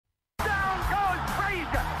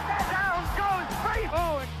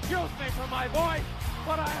for my voice,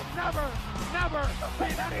 but I have never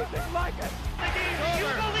seen anything like it. You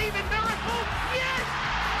believe in miracles? Yes!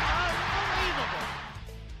 Unbelievable.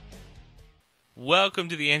 Welcome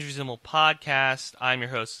to the Andrew Zimmel Podcast. I'm your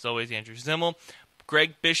host, as always, Andrew Zimmel.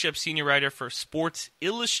 Greg Bishop, senior writer for Sports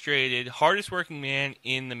Illustrated, hardest working man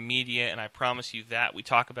in the media, and I promise you that. We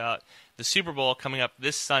talk about the Super Bowl coming up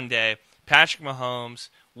this Sunday, Patrick Mahomes,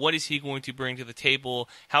 what is he going to bring to the table,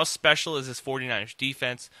 how special is this 49ers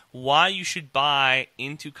defense, why you should buy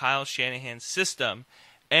into Kyle Shanahan's system,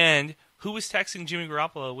 and who is texting Jimmy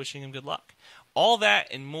Garoppolo wishing him good luck. All that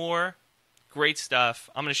and more great stuff.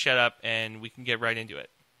 I'm going to shut up and we can get right into it.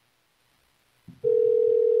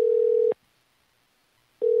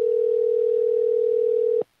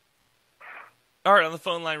 All right, on the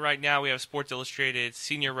phone line right now, we have Sports Illustrated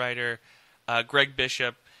senior writer Greg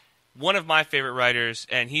Bishop, one of my favorite writers,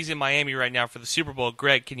 and he's in Miami right now for the Super Bowl.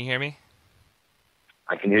 Greg, can you hear me?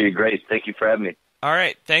 I can hear you great. Thank you for having me. All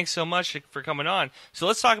right, thanks so much for coming on. So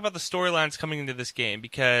let's talk about the storylines coming into this game,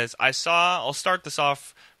 because I'll start this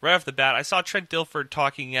off right off the bat. I saw Trent Dilfer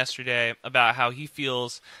talking yesterday about how he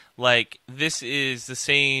feels like this is the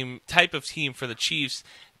same type of team for the Chiefs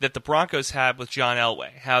that the Broncos had with John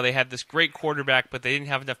Elway, how they had this great quarterback, but they didn't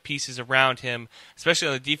have enough pieces around him, especially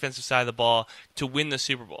on the defensive side of the ball, to win the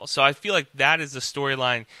Super Bowl. So I feel like that is the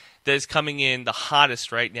storyline that is coming in the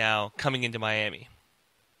hottest right now, coming into Miami.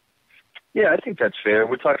 Yeah, I think that's fair.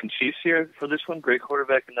 We're talking Chiefs here for this one. Great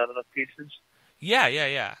quarterback and not enough pieces. Yeah.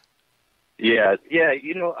 Yeah.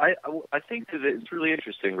 You know, I think that it's really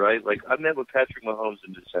interesting, right? Like, I met with Patrick Mahomes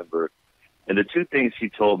in December, and the two things he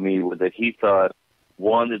told me were that he thought,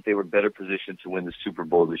 one, that they were better positioned to win the Super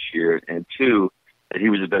Bowl this year, and two, that he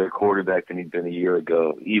was a better quarterback than he'd been a year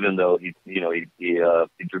ago, even though he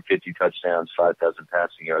threw 50 touchdowns, 5,000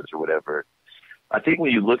 passing yards or whatever. I think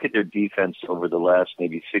when you look at their defense over the last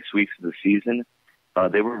maybe 6 weeks of the season,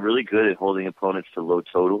 they were really good at holding opponents to low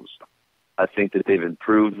totals. I think that they've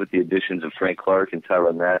improved with the additions of Frank Clark and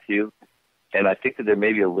Tyrann Mathieu, and I think that they're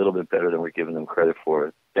maybe a little bit better than we're giving them credit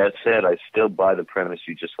for. That said, I still buy the premise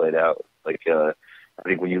you just laid out. I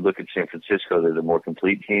think when you look at San Francisco, they're the more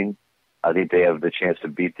complete team. I think they have the chance to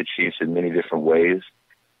beat the Chiefs in many different ways.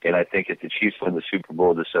 And I think if the Chiefs win the Super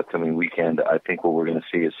Bowl this upcoming weekend, I think what we're going to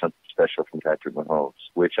see is something special from Patrick Mahomes,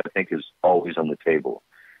 which I think is always on the table.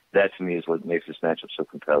 That, to me, is what makes this matchup so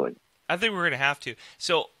compelling. I think we're going to have to.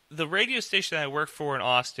 So the radio station that I work for in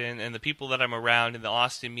Austin and the people that I'm around in the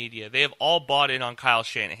Austin media, they have all bought in on Kyle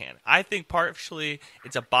Shanahan. I think partially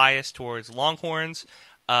it's a bias towards Longhorns,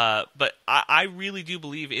 but I really do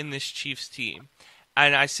believe in this Chiefs team.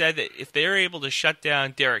 And I said that if they were able to shut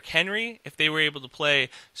down Derrick Henry, if they were able to play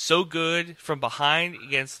so good from behind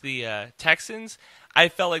against the Texans, I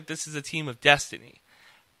felt like this is a team of destiny.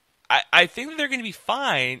 I think that they're going to be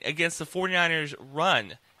fine against the 49ers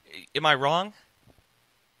run. Am I wrong?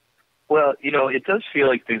 Well, you know, it does feel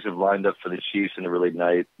like things have lined up for the Chiefs in a really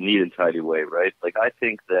neat and tidy way, right? Like, I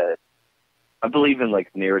think that I believe in,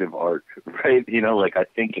 like, narrative arc, right? You know, like, I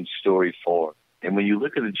think in story form. And when you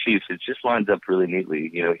look at the Chiefs, it just lines up really neatly.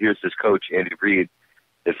 You know, here's this coach, Andy Reid,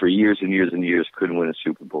 that for years and years and years couldn't win a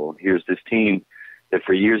Super Bowl. Here's this team that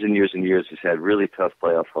for years and years and years has had really tough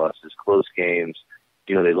playoff losses, close games.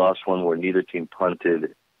 You know, they lost one where neither team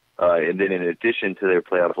punted. And then in addition to their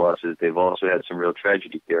playoff losses, they've also had some real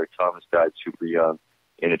tragedy. Derek Thomas died super young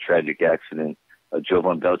in a tragic accident.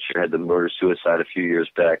 Jovan Belcher had the murder-suicide a few years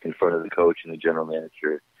back in front of the coach and the general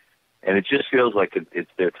manager. And it just feels like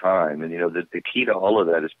it's their time. And, you know, the key to all of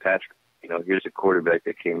that is Patrick. You know, here's a quarterback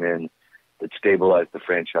that came in, that stabilized the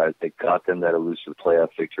franchise. They got them that elusive playoff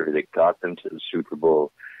victory. They got them to the Super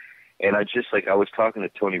Bowl. And I was talking to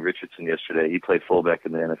Tony Richardson yesterday. He played fullback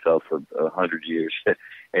in the NFL for 100 years.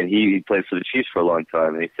 And he played for the Chiefs for a long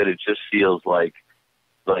time. And he said it just feels like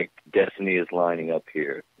destiny is lining up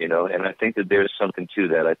here, you know. And I think that there's something to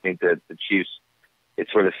that. I think that the Chiefs, it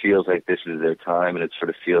sort of feels like this is their time, and it sort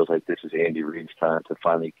of feels like this is Andy Reid's time to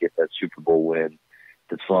finally get that Super Bowl win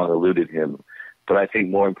that's long eluded him. But I think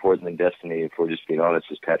more important than destiny, if we're just being honest,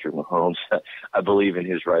 is Patrick Mahomes. I believe in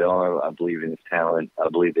his right arm. I believe in his talent. I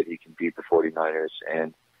believe that he can beat the 49ers.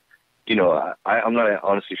 And, you know, I'm not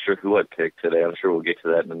honestly sure who I'd pick today. I'm sure we'll get to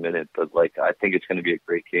that in a minute. But, like, I think it's going to be a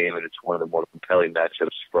great game, and it's one of the more compelling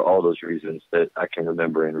matchups for all those reasons that I can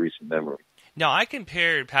remember in recent memory. Now, I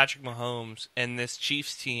compared Patrick Mahomes and this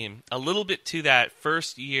Chiefs team a little bit to that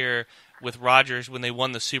first year with Rodgers when they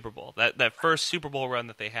won the Super Bowl, that first Super Bowl run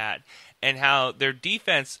that they had, and how their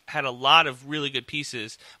defense had a lot of really good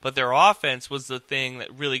pieces, but their offense was the thing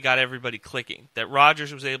that really got everybody clicking, that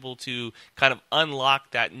Rodgers was able to kind of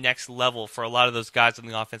unlock that next level for a lot of those guys on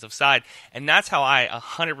the offensive side, and that's how I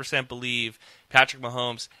 100% believe Patrick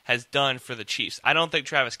Mahomes has done for the Chiefs. I don't think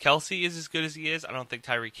Travis Kelce is as good as he is. I don't think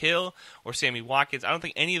Tyreek Hill or Sammy Watkins. I don't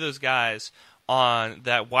think any of those guys on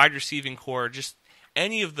that wide receiving core, just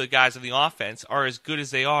any of the guys on the offense, are as good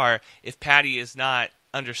as they are if Patty is not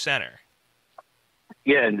under center.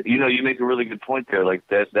 Yeah, and you make a really good point there. Like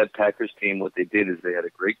that Packers team, what they did is they had a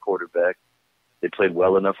great quarterback. They played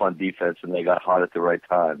well enough on defense, and they got hot at the right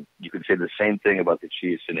time. You could say the same thing about the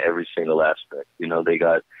Chiefs in every single aspect.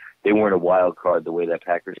 They weren't a wild card the way that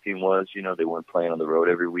Packers team was. They weren't playing on the road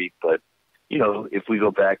every week. But, if we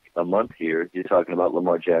go back a month here, you're talking about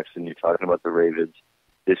Lamar Jackson, you're talking about the Ravens.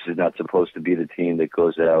 This is not supposed to be the team that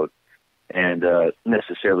goes out and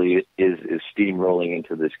necessarily is steamrolling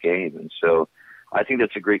into this game. And so I think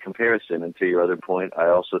that's a great comparison. And to your other point, I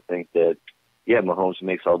also think that, Mahomes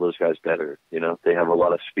makes all those guys better. They have a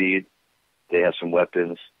lot of speed. They have some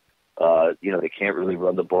weapons. They can't really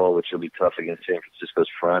run the ball, which will be tough against San Francisco's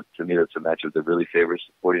front. To me, that's a matchup that really favors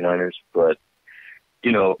the 49ers. But,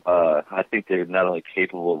 I think they're not only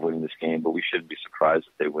capable of winning this game, but we shouldn't be surprised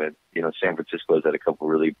if they win. San Francisco has had a couple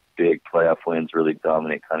really big playoff wins, really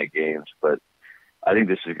dominant kind of games. But I think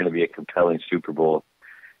this is going to be a compelling Super Bowl.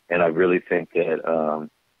 And I really think that,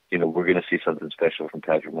 we're going to see something special from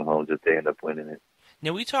Patrick Mahomes if they end up winning it.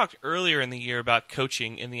 Now, we talked earlier in the year about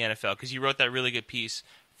coaching in the NFL because you wrote that really good piece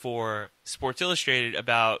for Sports Illustrated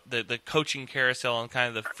about the coaching carousel and kind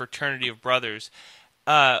of the fraternity of brothers.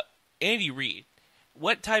 Andy Reid,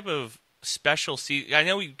 what type of special season? I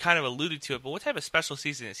know we kind of alluded to it, but what type of special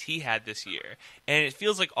season has he had this year? And it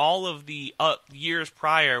feels like all of the years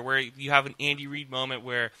prior where you have an Andy Reid moment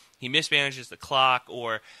where he mismanages the clock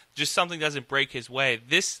or just something doesn't break his way.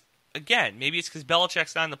 This, again, maybe it's because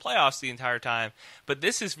Belichick's not in the playoffs the entire time, but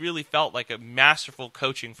this has really felt like a masterful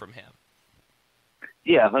coaching from him.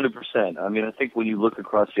 Yeah, 100%. I mean, I think when you look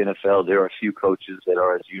across the NFL, there are a few coaches that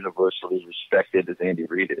are as universally respected as Andy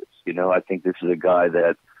Reid is. I think this is a guy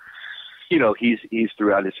that, he's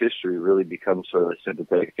throughout his history really become sort of a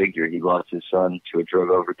sympathetic figure. He lost his son to a drug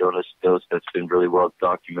overdose that's been really well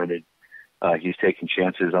documented. He's taken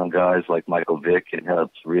chances on guys like Michael Vick and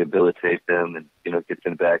helps rehabilitate them and, get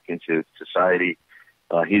them back into society.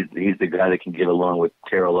 He's the guy that can get along with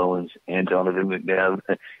Terrell Owens and Donovan McNabb.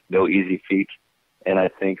 No easy feat. And I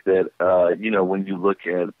think that, when you look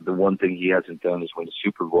at the one thing he hasn't done is win a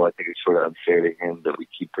Super Bowl, I think it's sort of unfair to him that we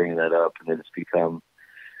keep bringing that up and that it's become,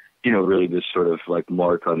 really this sort of like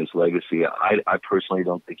mark on his legacy. I personally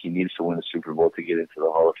don't think he needs to win a Super Bowl to get into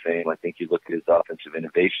the Hall of Fame. I think you look at his offensive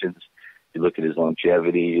innovations, you look at his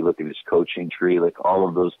longevity, you look at his coaching tree, like all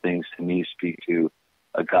of those things to me speak to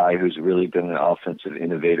a guy who's really been an offensive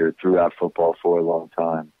innovator throughout football for a long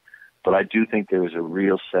time. But I do think there is a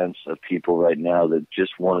real sense of people right now that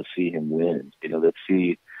just want to see him win, that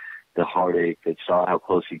see the heartache, that saw how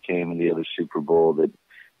close he came in the other Super Bowl, that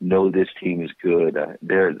know this team is good.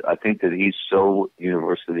 I think that he's so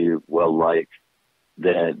universally well-liked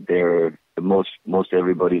that most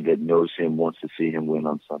everybody that knows him wants to see him win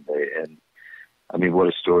on Sunday. And, I mean, what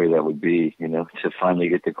a story that would be, to finally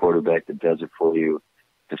get the quarterback that does it for you,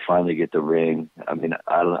 to finally get the ring. I mean,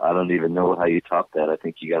 I don't even know how you top that. I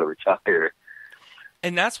think you got to retire.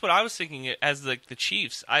 And that's what I was thinking as the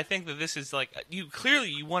Chiefs. I think that this is like you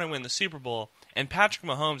want to win the Super Bowl, and Patrick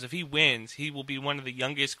Mahomes, if he wins, he will be one of the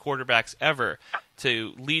youngest quarterbacks ever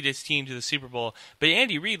to lead his team to the Super Bowl. But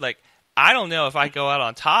Andy Reid, I don't know if I go out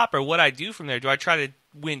on top or what I do from there. Do I try to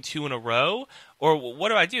win 2 in a row, or what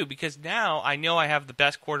do I do? Because now I know I have the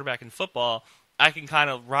best quarterback in football. I can kind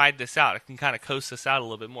of ride this out. I can kind of coast this out a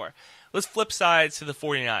little bit more. Let's flip sides to the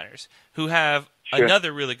 49ers, who have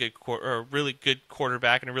another really good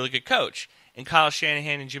quarterback and a really good coach, in Kyle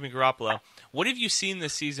Shanahan and Jimmy Garoppolo. What have you seen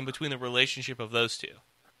this season between the relationship of those two?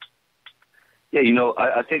 Yeah,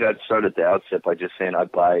 I think I'd start at the outset by just saying I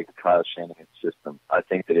buy Kyle Shanahan's system. I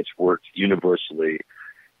think that it's worked universally,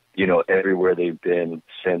 everywhere they've been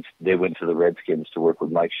since they went to the Redskins to work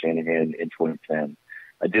with Mike Shanahan in 2010.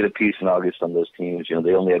 I did a piece in August on those teams.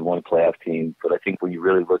 They only had one playoff team, but I think when you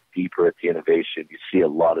really look deeper at the innovation, you see a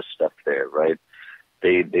lot of stuff there, right?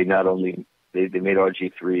 They not only they made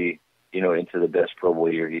RG3, into the best Pro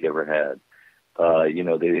Bowl year he'd ever had. They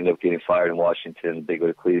ended up getting fired in Washington. They go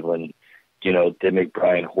to Cleveland. They make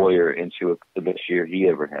Brian Hoyer into the best year he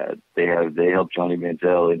ever had. They helped Johnny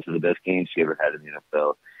Manziel into the best games he ever had in the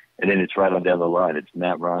NFL. And then it's right on down the line. It's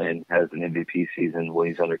Matt Ryan has an MVP season when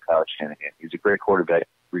he's under Kyle Shanahan. He's a great quarterback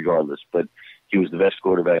regardless, but he was the best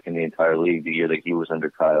quarterback in the entire league the year that he was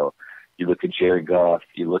under Kyle. You look at Jared Goff,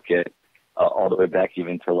 you look at all the way back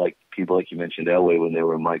even to like people like you mentioned Elway when they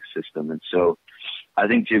were in Mike's system. And so I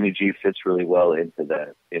think Jimmy G fits really well into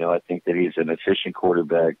that. I think that he's an efficient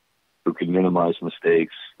quarterback who can minimize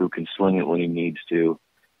mistakes, who can sling it when he needs to,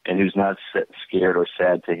 and who's not scared or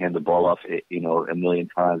sad to hand the ball off, a million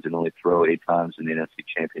times and only throw 8 times in the NFC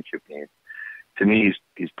Championship game. To me,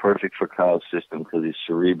 he's perfect for Kyle's system because he's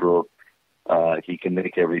cerebral. He can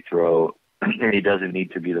make every throw, and he doesn't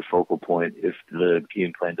need to be the focal point if the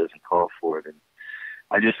game plan doesn't call for it. And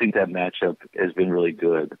I just think that matchup has been really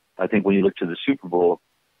good. I think when you look to the Super Bowl,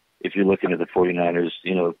 if you're looking at the 49ers,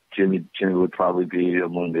 Jimmy would probably be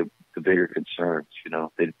among the bigger concerns.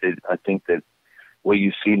 I think that what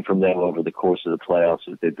you've seen from them over the course of the playoffs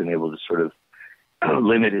is they've been able to sort of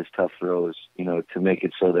limit his tough throws, to make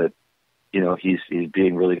it so that, he's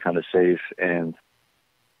being really kind of safe. And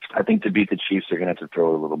I think to beat the Chiefs, they're going to have to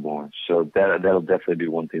throw it a little more. So that'll definitely be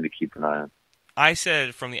one thing to keep an eye on. I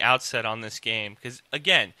said from the outset on this game, because,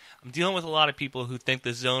 again, I'm dealing with a lot of people who think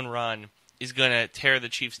the zone run is going to tear the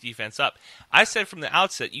Chiefs' defense up. I said from the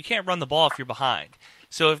outset, you can't run the ball if you're behind.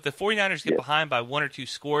 So if the 49ers get behind by 1 or 2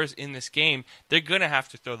 scores in this game, they're going to have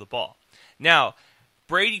to throw the ball. Now,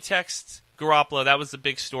 Brady texts Garoppolo. That was the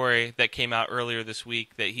big story that came out earlier this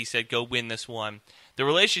week, that he said, go win this one. The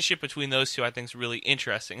relationship between those two, I think, is really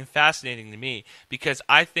interesting and fascinating to me, because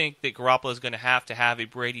I think that Garoppolo is going to have a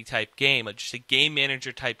Brady-type game, just a game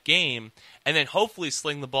manager-type game, and then hopefully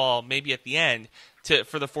sling the ball maybe at the end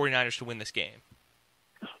for the 49ers to win this game.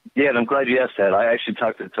 Yeah, and I'm glad you asked that. I actually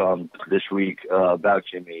talked to Tom this week about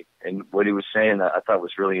Jimmy, and what he was saying I thought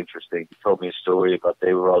was really interesting. He told me a story about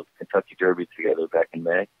they were all at the Kentucky Derby together back in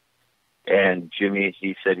May, and Jimmy,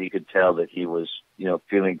 he said he could tell that he was,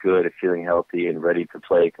 feeling good and feeling healthy and ready to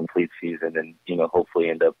play a complete season and, hopefully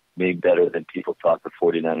end up being better than people thought the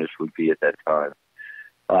 49ers would be at that time.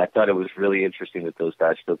 I thought it was really interesting that those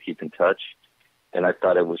guys still keep in touch. And I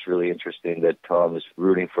thought it was really interesting that Tom is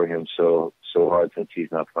rooting for him so hard since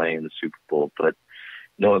he's not playing in the Super Bowl. But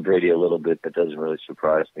knowing Brady a little bit, that doesn't really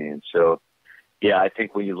surprise me. And so, yeah, I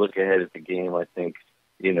think when you look ahead at the game, I think,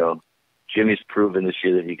 Jimmy's proven this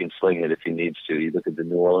year that he can sling it if he needs to. You look at the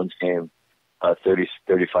New Orleans game,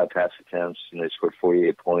 35 pass attempts, they scored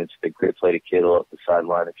 48 points. They great play to Kittle at the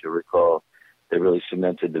sideline, if you recall. They really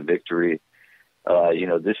cemented the victory.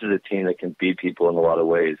 This is a team that can beat people in a lot of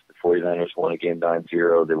ways. The 49ers won a game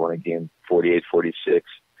 9-0. They won a game 48-46.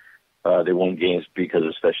 They won games because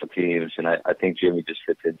of special teams, and I think Jimmy just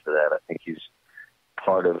fits into that. I think he's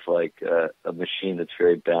part of a machine that's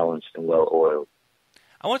very balanced and well-oiled.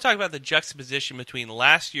 I want to talk about the juxtaposition between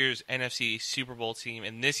last year's NFC Super Bowl team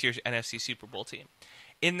and this year's NFC Super Bowl team.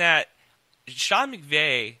 In that, Sean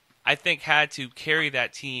McVay, I think, had to carry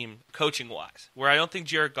that team coaching-wise, where I don't think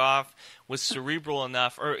Jared Goff was cerebral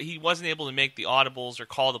enough, or he wasn't able to make the audibles or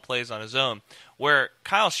call the plays on his own, where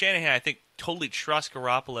Kyle Shanahan, I think, totally trusts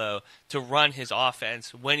Garoppolo to run his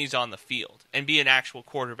offense when he's on the field and be an actual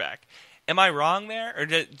quarterback. Am I wrong there, or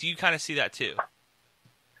do you kind of see that too?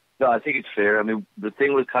 No, I think it's fair. I mean, the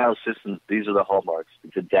thing with Kyle's systems, these are the hallmarks.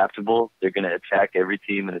 It's adaptable. They're going to attack every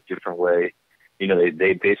team in a different way.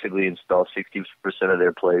 They basically install 60% of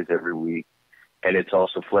their plays every week, and it's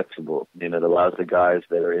also flexible. It allows the guys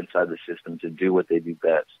that are inside the system to do what they do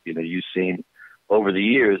best. You've seen over the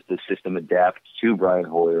years the system adapt to Brian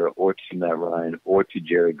Hoyer or to Matt Ryan or to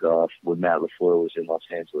Jared Goff when Matt LaFleur was in Los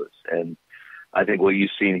Angeles. And I think what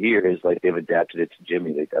you've seen here is they've adapted it to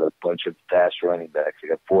Jimmy. They've got a bunch of fast running backs. They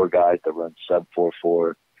got 4 guys that run sub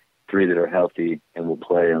 4.4, 3 that are healthy and will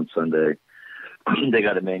play on Sunday. They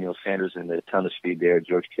got Emmanuel Sanders and a ton of speed there.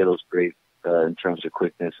 George Kittle's great in terms of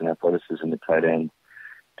quickness and athleticism at tight end.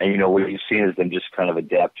 And, what you've seen is them just kind of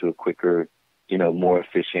adapt to a quicker, more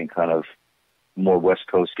efficient kind of more West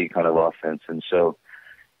Coasty kind of offense. And so,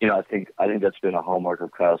 I think that's been a hallmark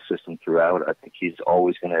of Kyle's system throughout. I think he's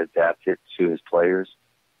always going to adapt it to his players.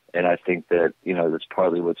 And I think that, that's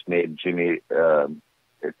partly what's made Jimmy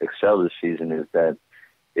excel this season is that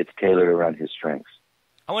it's tailored around his strengths.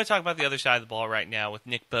 I want to talk about the other side of the ball right now with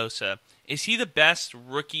Nick Bosa. Is he the best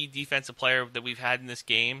rookie defensive player that we've had in this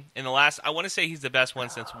game? I want to say he's the best one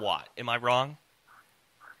since Watt. Am I wrong?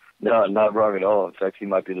 No, not wrong at all. In fact, he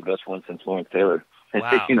might be the best one since Lawrence Taylor.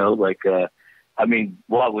 Wow.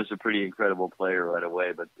 Watt was a pretty incredible player right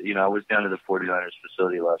away, but, I was down to the 49ers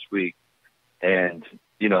facility last week, and,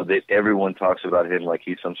 everyone talks about him like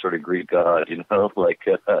he's some sort of Greek god,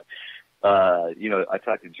 I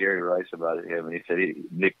talked to Jerry Rice about him, and he said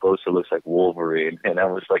Nick Bosa looks like Wolverine, and I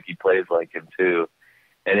was like, he plays like him too.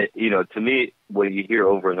 And to me, what you hear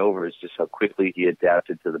over and over is just how quickly he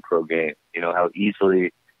adapted to the pro game. How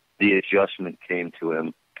easily the adjustment came to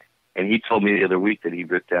him. And he told me the other week that he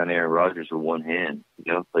ripped down Aaron Rodgers with one hand.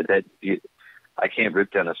 But I can't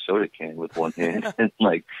rip down a soda can with one hand.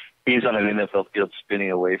 Like, he's on an NFL field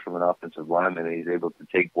spinning away from an offensive lineman, and he's able to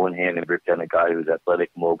take one hand and rip down a guy who's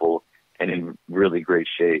athletic, mobile, and in really great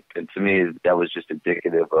shape. And to me, that was just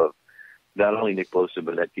indicative of not only Nick Bosa,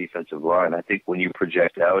 but that defensive line. I think when you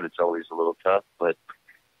project out, it's always a little tough. But,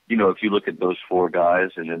 if you look at those four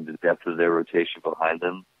guys and then the depth of their rotation behind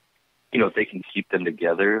them, if they can keep them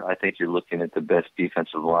together, I think you're looking at the best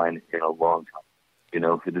defensive line in a long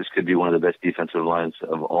time. This could be one of the best defensive lines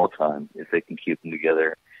of all time if they can keep them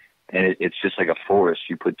together. And it's just like a forest.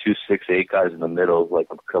 You put 2 6'8" guys in the middle, like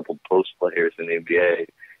a couple post players in the NBA,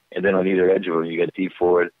 and then on either edge of them, you got Dee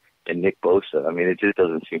Ford and Nick Bosa. I mean, it just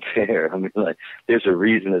doesn't seem fair. I mean, there's a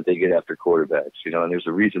reason that they get after quarterbacks, and there's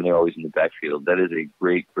a reason they're always in the backfield. That is a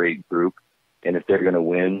great, great group. And if they're going to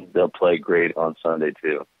win, they'll play great on Sunday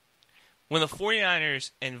too. When the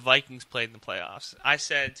 49ers and Vikings played in the playoffs, I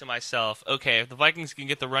said to myself, okay, if the Vikings can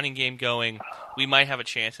get the running game going, we might have a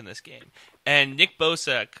chance in this game. And Nick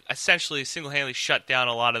Bosa essentially single-handedly shut down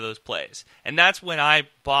a lot of those plays. And that's when I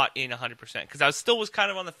bought in 100%. Because I was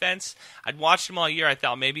kind of on the fence. I'd watched him all year. I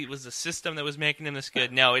thought maybe it was the system that was making him this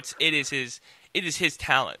good. No, it is his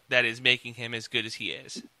talent that is making him as good as he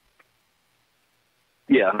is.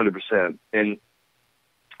 Yeah, 100%. And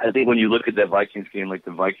I think when you look at that Vikings game, like the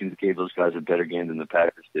Vikings gave those guys a better game than the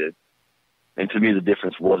Packers did. And to me, the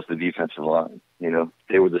difference was the defensive line.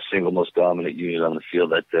 They were the single most dominant unit on the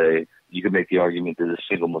field that day. You could make the argument they're the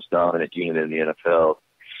single most dominant unit in the NFL.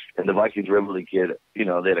 And the Vikings were able to get, they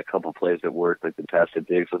had a couple plays that worked, like the pass to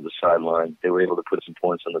Diggs on the sideline. They were able to put some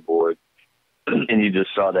points on the board. And you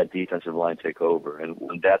just saw that defensive line take over. And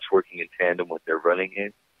when that's working in tandem with their running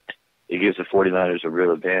game, it gives the 49ers a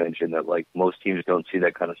real advantage in that, like, most teams don't see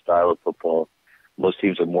that kind of style of football. Most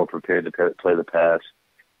teams are more prepared to play the pass.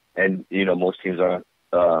 And, most teams aren't,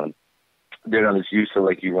 they're not as used to,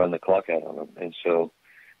 like, you run the clock out on them. And so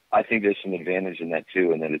I think there's some advantage in that,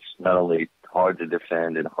 too, and that it's not only hard to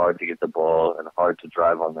defend and hard to get the ball and hard to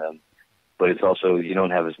drive on them, but it's also you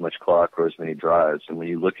don't have as much clock or as many drives. And when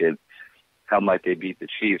you look at how might they beat the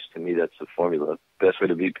Chiefs, to me, that's the formula. Best way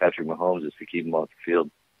to beat Patrick Mahomes is to keep him off the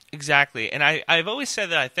field. Exactly. And I've always said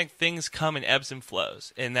that I think things come in ebbs and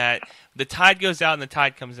flows, and that the tide goes out and the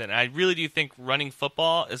tide comes in. And I really do think running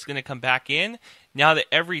football is going to come back in now that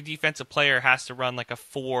every defensive player has to run like a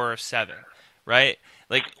 4 or 7, right?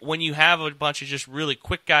 Like, when you have a bunch of just really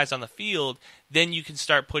quick guys on the field, then you can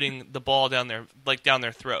start putting the ball down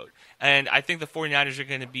their throat. And I think the 49ers are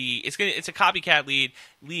going to be it's a copycat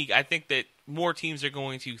league. I think that more teams are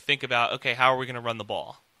going to think about, okay, how are we going to run the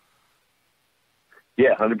ball?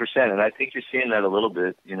 Yeah, 100%. And I think you're seeing that a little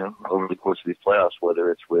bit, over the course of these playoffs, whether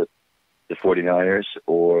it's with the 49ers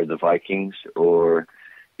or the Vikings or,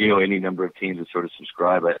 any number of teams that sort of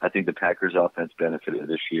subscribe. I think the Packers offense benefited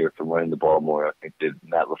this year from running the ball more. I think that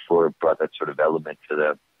Matt LaFleur brought that sort of element to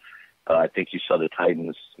them. I think you saw the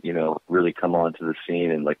Titans, really come onto the scene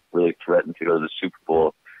and, like, really threaten to go to the Super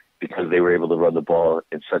Bowl because they were able to run the ball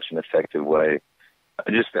in such an effective way.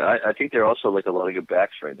 I think they're also, like, a lot of good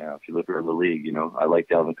backs right now. If you look around the league, I like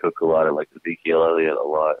Dalvin Cook a lot. I like Ezekiel Elliott a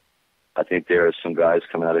lot. I think there are some guys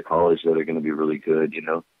coming out of college that are going to be really good,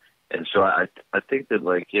 And so I think that,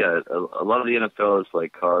 like, yeah, a lot of the NFL is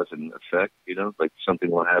like cause and effect, like something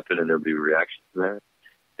will happen and there'll be a reaction to that.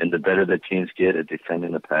 And the better that teams get at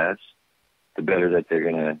defending the pass, the better that they're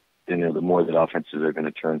going to, the more that offenses are going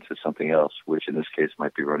to turn to something else, which in this case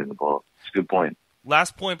might be running the ball. It's a good point.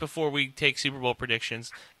 Last point before we take Super Bowl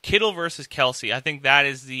predictions, Kittle versus Kelsey. I think that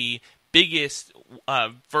is the biggest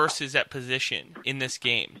versus at position in this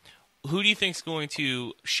game. Who do you think is going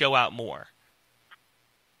to show out more?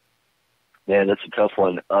 Man, that's a tough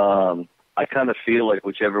one. I kind of feel like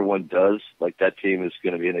whichever one does, like, that team is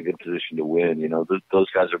going to be in a good position to win.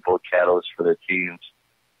 Those guys are both catalysts for their teams.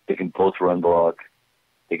 They can both run block.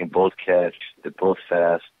 They can both catch. They're both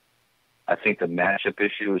fast. I think the matchup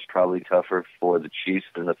issue is probably tougher for the Chiefs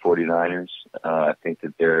than the 49ers. I think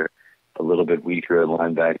that they're a little bit weaker at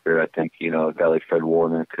linebacker. I think, a guy like Fred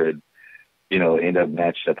Warner could, end up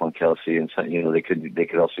matched up on Kelsey, and so, they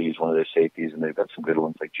could also use one of their safeties, and they've got some good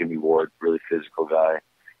ones like Jimmy Ward, really physical guy.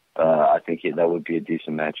 I think that would be a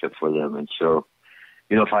decent matchup for them. And so,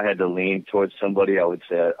 if I had to lean towards somebody, I would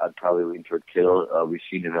say I'd probably lean toward Kittle. We've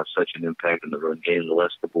seen him have such an impact in the run game the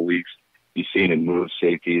last couple of weeks. You've seen him move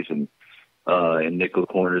safeties and, and nickel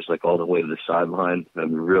corners, like all the way to the sideline. I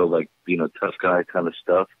mean, real, like, tough guy kind of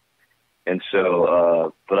stuff. And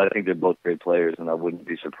so, but I think they're both great players, and I wouldn't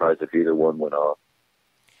be surprised if either one went off.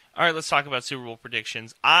 All right, let's talk about Super Bowl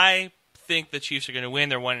predictions. I think the Chiefs are going to win.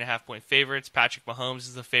 They're 1.5-point favorites. Patrick Mahomes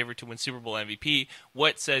is the favorite to win Super Bowl MVP.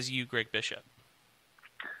 What says you, Greg Bishop?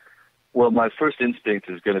 Well, my first instinct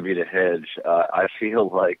is going to be to hedge. I feel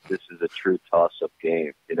like this is a true toss-up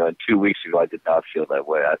game. And 2 weeks ago, I did not feel that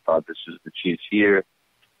way. I thought this was the Chiefs' year.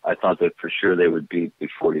 I thought that for sure they would beat the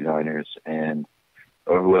 49ers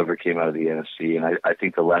or whoever came out of the NFC. And I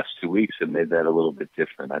think the last 2 weeks have made that a little bit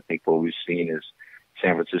different. I think what we've seen is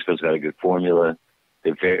San Francisco's got a good formula.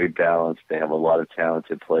 They're very balanced. They have a lot of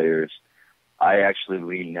talented players. I actually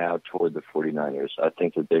lean now toward the 49ers. I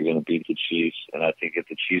think that they're going to beat the Chiefs, and I think if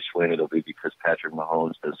the Chiefs win, it'll be because Patrick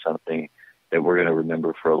Mahomes does something that we're going to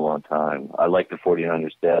remember for a long time. I like the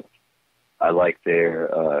 49ers' depth. I like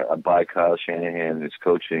I buy Kyle Shanahan and his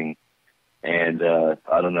coaching. And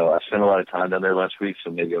I don't know, I spent a lot of time down there last week,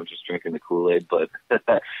 so maybe I'm just drinking the Kool-Aid, but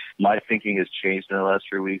my thinking has changed in the last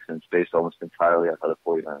 3 weeks, and it's based almost entirely on how the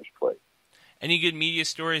 49ers play. Any good media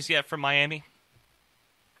stories yet from Miami?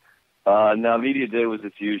 No, media day was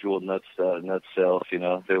its usual nuts self.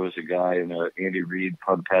 There was a guy in an Andy Reid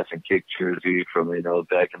punt, pass, and kick jersey from,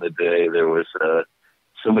 back in the day. There was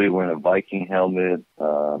somebody wearing a Viking helmet,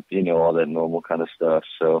 all that normal kind of stuff.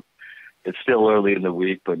 So it's still early in the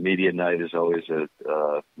week, but media night is always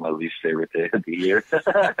my least favorite day of the year,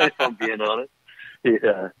 if I'm being honest.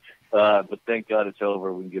 Yeah. But thank God it's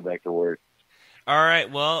over. We can get back to work. All right,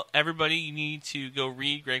 well, everybody, you need to go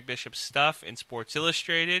read Greg Bishop's stuff in Sports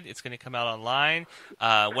Illustrated. It's going to come out online.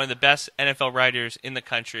 One of the best NFL writers in the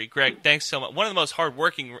country. Greg, thanks so much. One of the most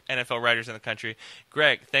hardworking NFL writers in the country.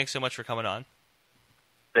 Greg, thanks so much for coming on.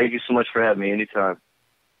 Thank you so much for having me. Anytime.